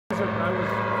desert and I was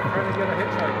trying to get a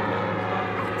hitchhiker.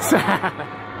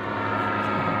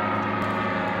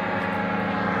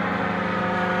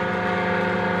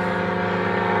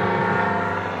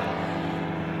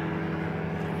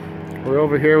 We're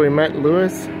over here. We met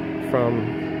Lewis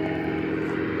from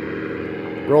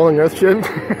Rolling Earthship.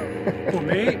 For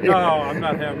me? No, I'm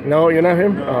not him. No, you're not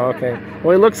him? No. Oh, okay.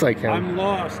 Well, he looks like him. I'm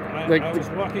lost. I was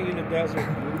walking in the desert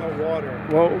with no water.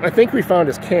 Well, I think we found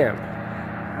his camp.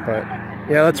 But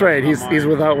yeah, that's right. He's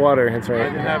without water. That's right. I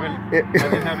didn't have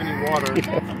any water. There's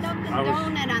a Dunkin' Donut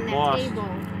on that lost. table.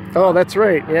 Oh, that's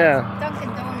right. Yeah. Dunkin'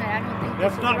 Donut. I don't think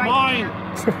That's not mine.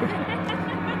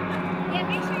 Yeah,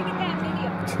 make sure you get that video.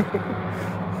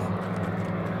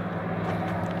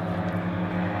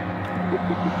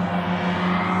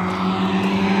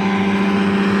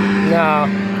 No,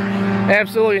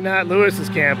 absolutely not Lewis's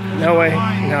camp. No way. No.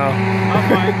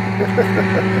 Not mine.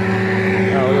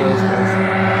 No, Lewis does.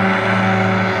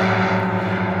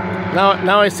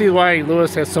 Now I see why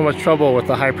Lewis has so much trouble with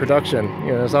the high production.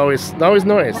 You know, there's always noise.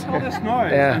 Look at all this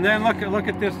noise. Yeah. And then look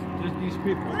at this. These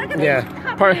people. Yeah.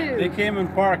 They came and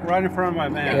parked right in front of my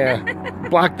van. Yeah.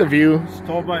 Blocked the view.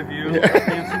 Stole my view. I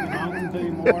can't see the mountains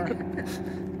anymore.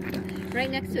 Right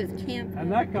next to his camp.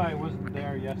 And that guy wasn't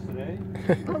there yesterday.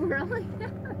 Oh, really?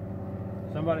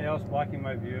 Somebody else blocking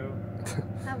my view.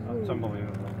 How It's rude.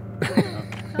 unbelievable.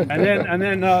 And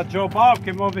then Joe Bob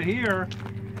came over here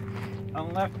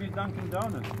and left me Dunkin'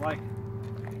 Donuts. Like,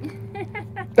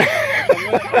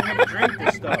 I'm gonna drink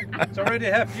this stuff. It's already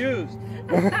half used.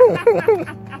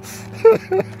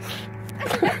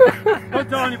 Don't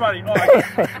tell anybody. Oh,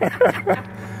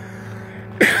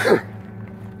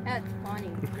 That's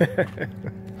funny.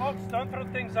 folks, don't throw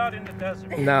things out in the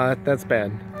desert. No, that's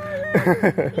bad. Oh,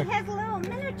 look. He has a little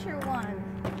miniature one.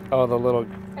 Oh, the little,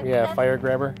 yeah, fire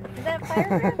grabber. Is that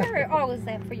fire grabber? Or, oh, is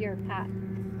that for your pot?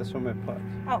 That's for my pot.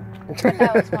 Oh,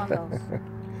 that was one of those.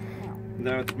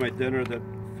 Now it's my dinner that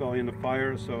fell in the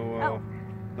fire, so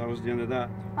that was the end of that.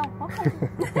 Oh, okay.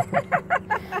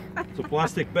 It's a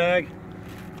plastic bag,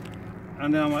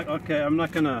 and then I'm like, okay, I'm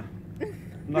not gonna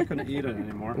eat it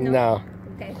anymore. No.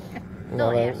 Okay. No,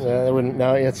 that wouldn't.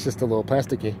 No, it's just a little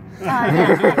plasticky.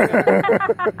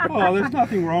 Well, there's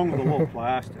nothing wrong with a little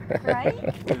plastic.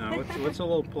 Right? You know, what's a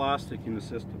little plastic in the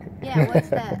system? Yeah, what's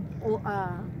that?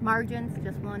 Margins,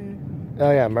 just one.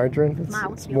 Oh yeah, margarine.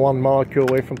 It's one molecule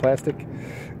away from plastic.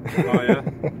 Oh yeah?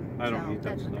 I don't eat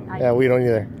that stuff. Yeah, we don't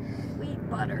either. Sweet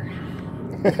butter.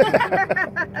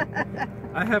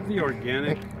 I have the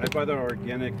organic. I buy the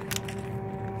organic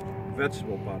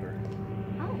vegetable butter.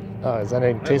 Oh, does that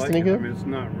taste any good? I mean, it's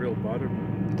not real butter.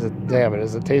 Damn it,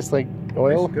 does it taste like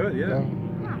oil? It's good, yeah. No?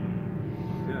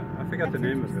 Yeah, I forgot the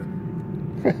name of it.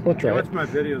 We'll try it. Watch my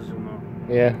videos, you'll know.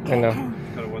 Yeah, I know.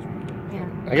 But it wasn't. Yeah.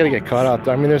 I gotta get caught up.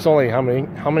 I mean, there's only how many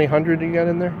hundred you got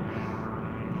in there?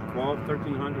 12,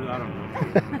 1,300, I don't know.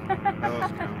 I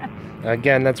lost count.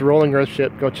 Again, that's Rolling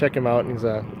Earthship. Go check him out. It's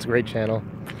a great channel.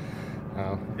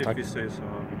 If you say so.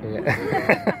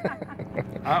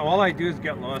 Yeah. All I do is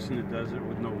get lost in the desert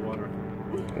with no water.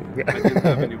 I didn't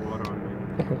have any water on me.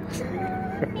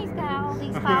 He's got all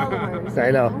these followers.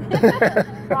 I know.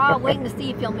 We're all waiting to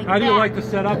see if he'll make it How do you back. like to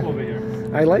set up over here?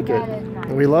 I like it.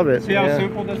 We love it. See how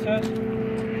simple this is?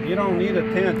 You don't need a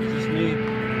tent, you just need...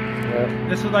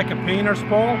 This is like a painter's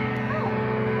pole.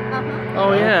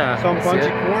 Oh yeah. Some I see bungee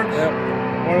it. cords. Yep.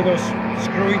 One of those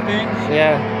screwy things.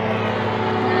 Yeah.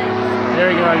 There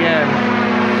you go again.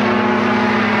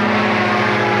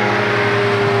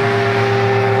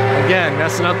 Again,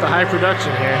 messing up the high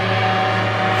production here.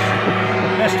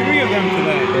 There's 3 of them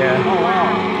today. Yeah. Oh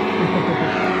wow.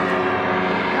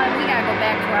 We gotta go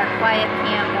back to our quiet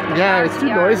camp. Yeah, it's too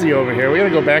noisy over here. We gotta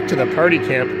go back to the party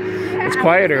camp. It's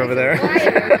quieter over there.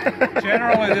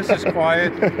 Generally this is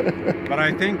quiet, but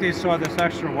I think they saw this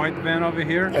extra white van over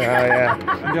here. Oh yeah.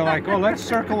 And they're like, oh, let's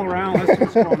circle around, let's see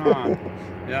what's going on.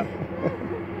 Yeah.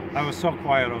 I was so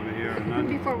quiet over here. And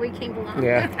Before we came along.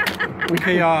 Yeah.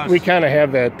 Chaos. We kind of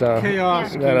have that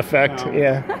Chaos. that effect.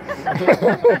 Yeah.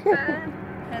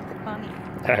 That's funny.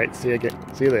 All right. See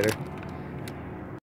you later.